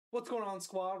What's going on,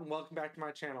 squad, and welcome back to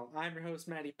my channel. I'm your host,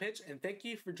 Matty Pitch, and thank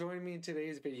you for joining me in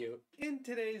today's video. In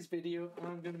today's video,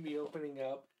 I'm going to be opening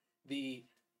up the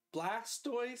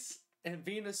Blastoise and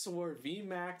Venusaur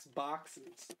VMAX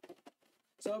boxes.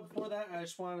 So before that, I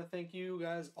just want to thank you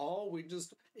guys all. We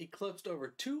just eclipsed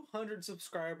over 200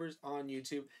 subscribers on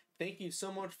YouTube. Thank you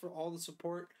so much for all the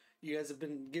support you guys have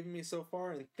been giving me so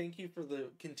far, and thank you for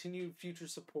the continued future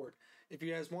support. If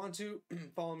you guys want to,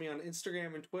 follow me on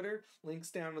Instagram and Twitter.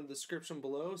 Links down in the description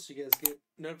below so you guys get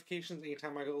notifications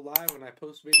anytime I go live when I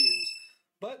post videos.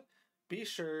 But be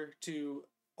sure to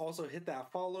also hit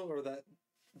that follow or that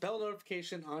bell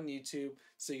notification on YouTube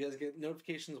so you guys get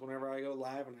notifications whenever I go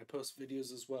live and I post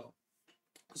videos as well.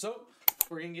 So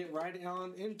we're going to get right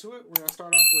on into it. We're going to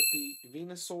start off with the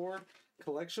Venusaur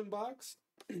collection box.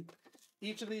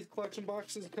 Each of these collection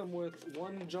boxes come with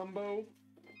one jumbo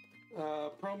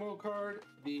promo card,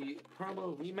 the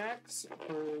promo VMAX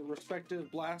for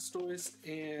respective Blastoise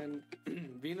and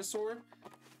Venusaur,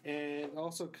 and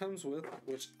also comes with,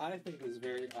 which I think is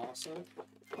very awesome,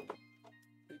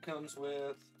 it comes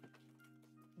with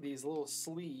these little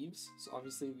sleeves. So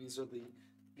obviously these are the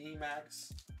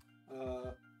VMAX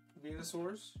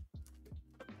Venusaurs.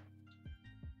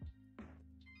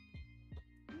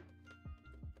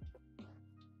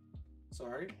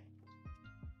 Sorry.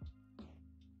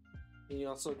 And you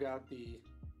also got the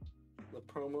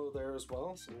promo there as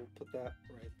well, so we'll put that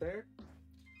right there.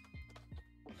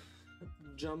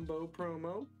 Jumbo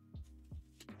promo.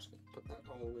 Just gonna put that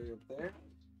all the way up there.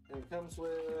 And it comes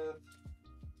with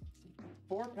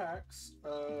 4 packs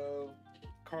of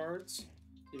cards.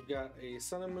 You've got a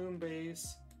Sun and Moon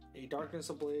base, a Darkness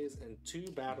Ablaze, and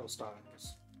 2 battle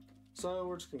styles. So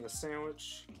we're just gonna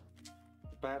sandwich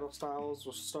battle styles.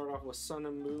 We'll start off with Sun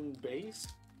and Moon base.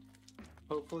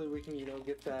 Hopefully we can,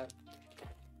 get that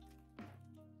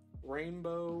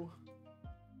rainbow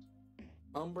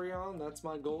Umbreon. That's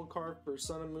my gold card for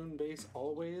Sun and Moon base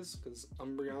always, because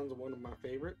Umbreon's one of my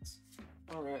favorites.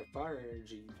 Alright, Fire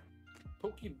Energy,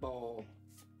 Pokeball,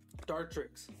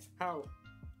 Dartrix, Howk,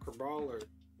 Crabrawler,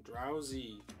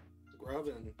 Drowsy,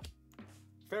 Grubbin,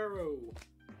 Pharaoh,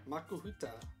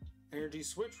 Makuhita, Energy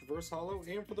Switch, Reverse Holo,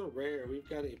 and for the rare, we've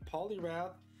got a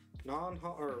Poliwrath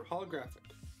holographic.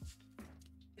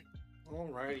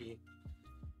 Alrighty,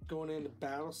 going into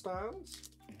battle styles.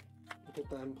 Get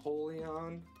the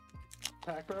Empoleon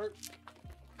pack art.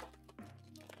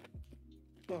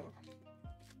 Oh.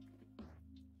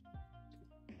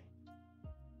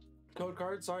 Code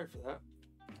card, sorry for that.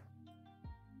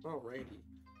 Alrighty,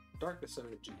 Darkness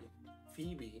Energy,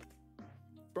 Phoebe,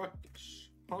 Bruxish,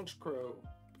 Honchkrow,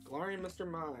 Galarian Mr.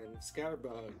 Mime,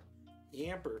 Scatterbug,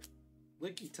 Yamper,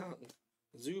 Lickitung,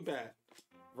 Zubat,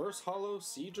 Verse Holo,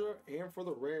 Seadra, and for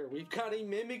the rare, we've got a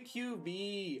Mimikyu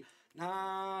V.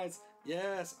 Nice.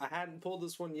 Yes, I hadn't pulled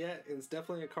this one yet, and it's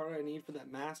definitely a card I need for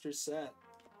that master set.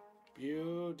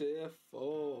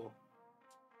 Beautiful.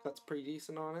 Cuts pretty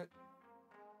decent on it.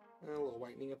 And a little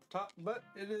whitening at the top, but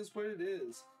it is what it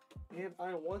is. And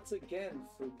I once again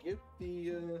forget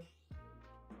the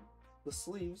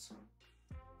sleeves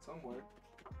somewhere.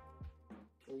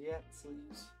 Oh yeah,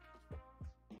 sleeves.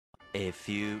 A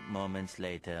few moments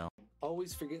later.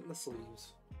 Always forgetting the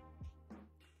sleeves.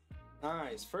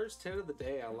 Nice, first hit of the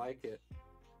day, I like it.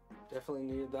 Definitely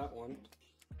needed that one.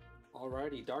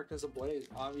 Alrighty, Darkness Ablaze,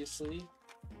 obviously.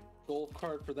 Gold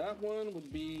card for that one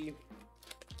would be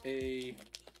a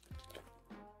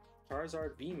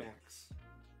Charizard VMAX.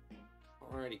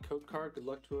 Alrighty, code card, good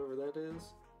luck to whoever that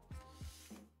is.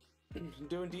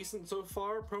 Doing decent so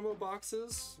far. Promo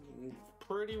boxes,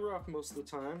 pretty rough most of the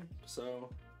time, so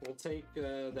we'll take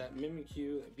that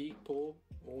Mimikyu, that Beak Pull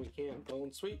when we can.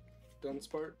 Bone Sweep,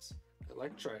 Dunsparce,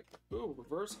 Electrike, ooh,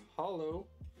 Reverse Holo,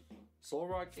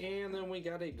 Solrock, and then we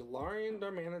got a Galarian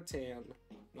Darmanitan,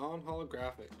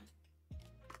 non-holographic.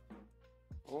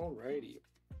 Alrighty.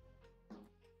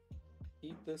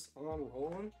 Keep this on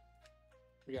rolling.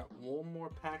 We got one more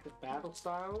pack of battle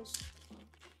styles.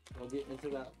 We'll get into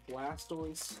that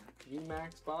Blastoise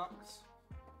VMAX box.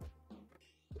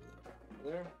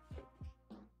 There.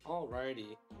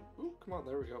 Alrighty. Ooh, come on,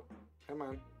 there we go. Come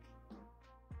on.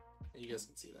 You guys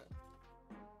can see that.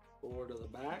 Forward to the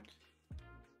back.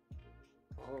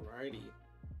 Alrighty.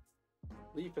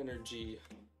 Leaf Energy,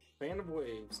 Fan of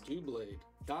Waves, Doublade,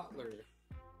 Dottler,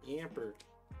 Yamper,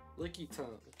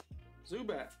 Lickitung,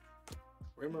 Zubat,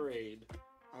 Remoraid,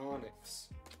 Onix.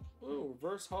 Ooh,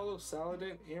 Reverse Holo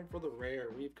Saladin, and for the rare,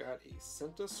 we've got a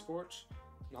Centiskorch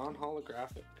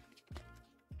non-holographic.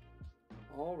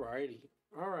 Alrighty.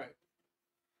 Alright.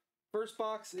 First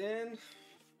box in.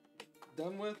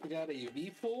 Done with. We got a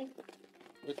V-Pull.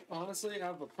 Which honestly,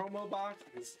 out of a promo box,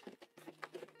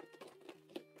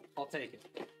 I'll take it.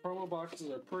 Promo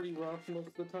boxes are pretty rough most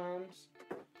of the times.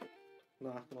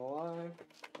 Not gonna lie.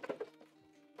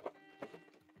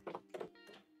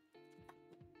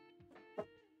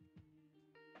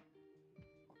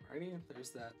 Alrighty,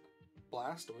 there's that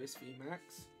Blastoise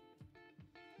VMAX.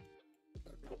 Put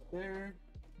that right there.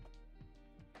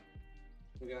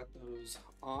 We got those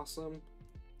awesome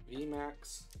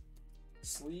VMAX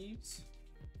sleeves.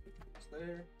 It's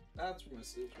there. That's where my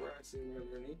sleeves were. I see them right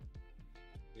underneath.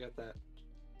 We got that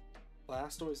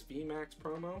Blastoise VMAX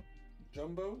promo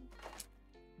jumbo.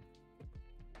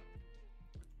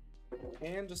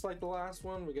 And just like the last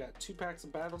one, we got 2 packs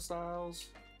of Battle Styles,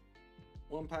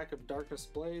 1 pack of Darkness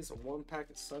Blaze, and 1 pack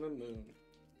of Sun and Moon.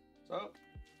 So,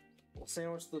 we'll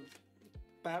sandwich the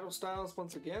Battle Styles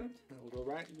once again, and we'll go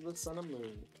right into the Sun and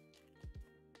Moon.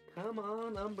 Come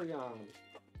on, Umbreon.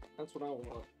 That's what I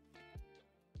want.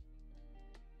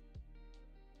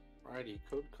 Alrighty,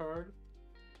 code card.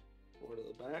 Over to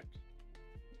the back.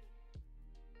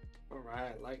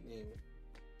 Alright, Lightning.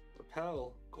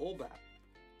 Repel, Golbat.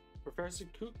 Professor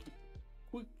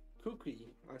Kooky.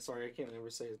 I'm sorry, I can't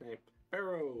ever say his name.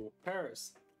 Barrow,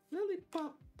 Paris,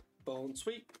 Lillipup, Bone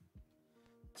Sweep,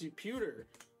 Deputer,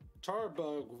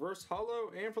 Charbug, Reverse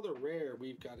Hollow, and for the rare,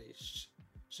 we've got a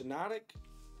Shiinotic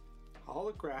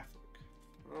Holographic.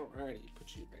 Alrighty,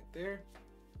 put you right there.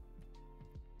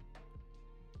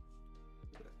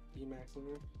 VMAX in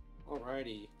there.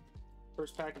 Alrighty,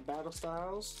 first pack of Battle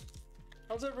Styles.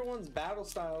 How's everyone's Battle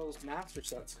Styles Master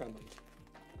Sets coming?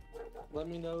 Let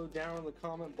me know down in the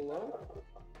comment below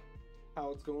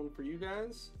how it's going for you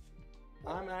guys.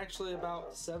 I'm actually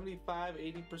about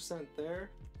 75-80% there.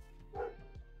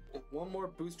 Get 1 more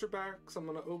booster box I'm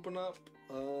gonna open up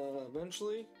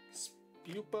eventually.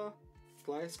 Spupa,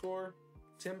 Gliscor,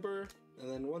 Timber, and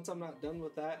then once I'm not done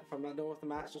with that, if I'm not done with the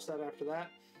master set after that,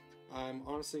 I'm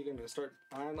honestly gonna start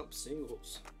buying up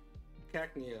singles.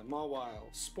 Cacnea,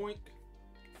 Mawile, Spoink,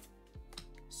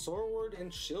 Sorward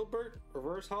and Shieldbert,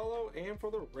 Reverse Hollow, and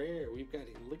for the rare, we've got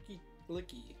a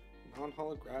Licky,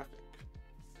 non-holographic.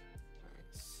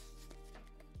 Nice.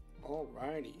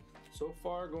 Alrighty. So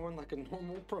far, going like a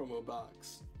normal promo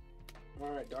box.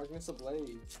 Alright, Darkness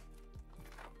Ablaze.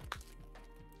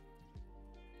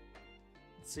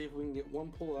 Let's see if we can get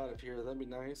 1 pull out of here. That'd be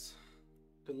nice.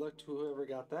 Good luck to whoever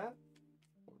got that.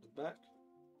 Over to the back.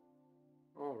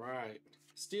 Alright.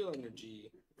 Steel Energy,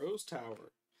 Rose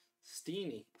Tower,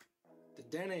 Steenie,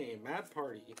 Dedenne, Mad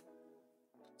Party,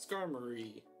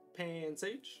 Skarmory,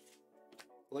 Pansage,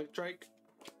 Electrike,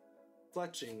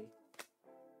 Fletching,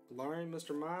 Galarian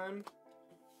Mr. Mime,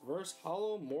 Reverse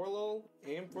Hollow, Morlul,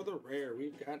 and for the rare,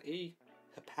 we've got a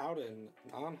Hippowdon,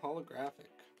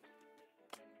 non-holographic.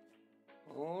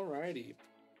 Alrighty.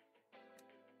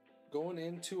 Going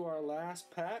into our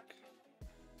last pack.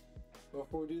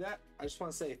 Before we do that, I just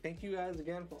want to say thank you guys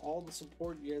again for all the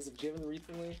support you guys have given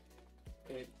recently.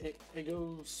 It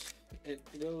goes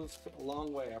a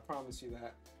long way, I promise you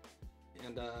that.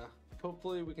 And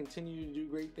hopefully we continue to do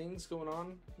great things going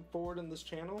on forward in this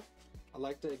channel. I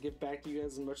like to give back to you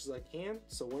guys as much as I can,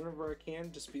 so whenever I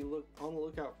can, just be on the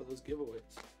lookout for those giveaways.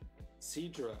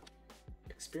 Seadra,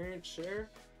 Experience Share,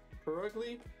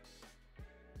 Perugly,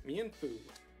 Mienfoo,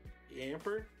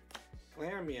 Yamper,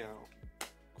 Lamiao,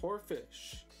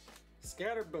 Corfish,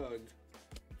 Scatterbug,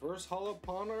 Reverse Hollow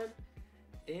Ponard,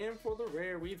 and for the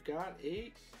rare, we've got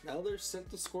another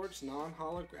Scorch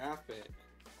non-holographic.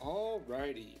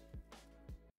 Alrighty.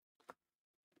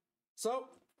 So,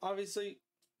 obviously,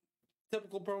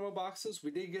 typical promo boxes.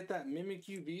 We did get that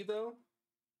Mimikyu V though,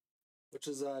 which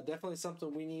is definitely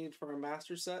something we need for our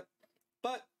master set.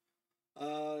 But,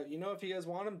 you know, if you guys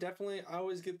want them, definitely, I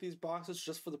always get these boxes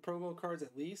just for the promo cards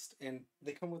at least. And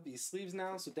they come with these sleeves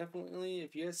now, so definitely,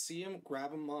 if you guys see them,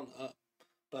 grab them on up.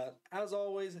 But, as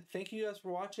always, thank you guys for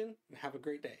watching, and have a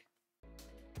great day.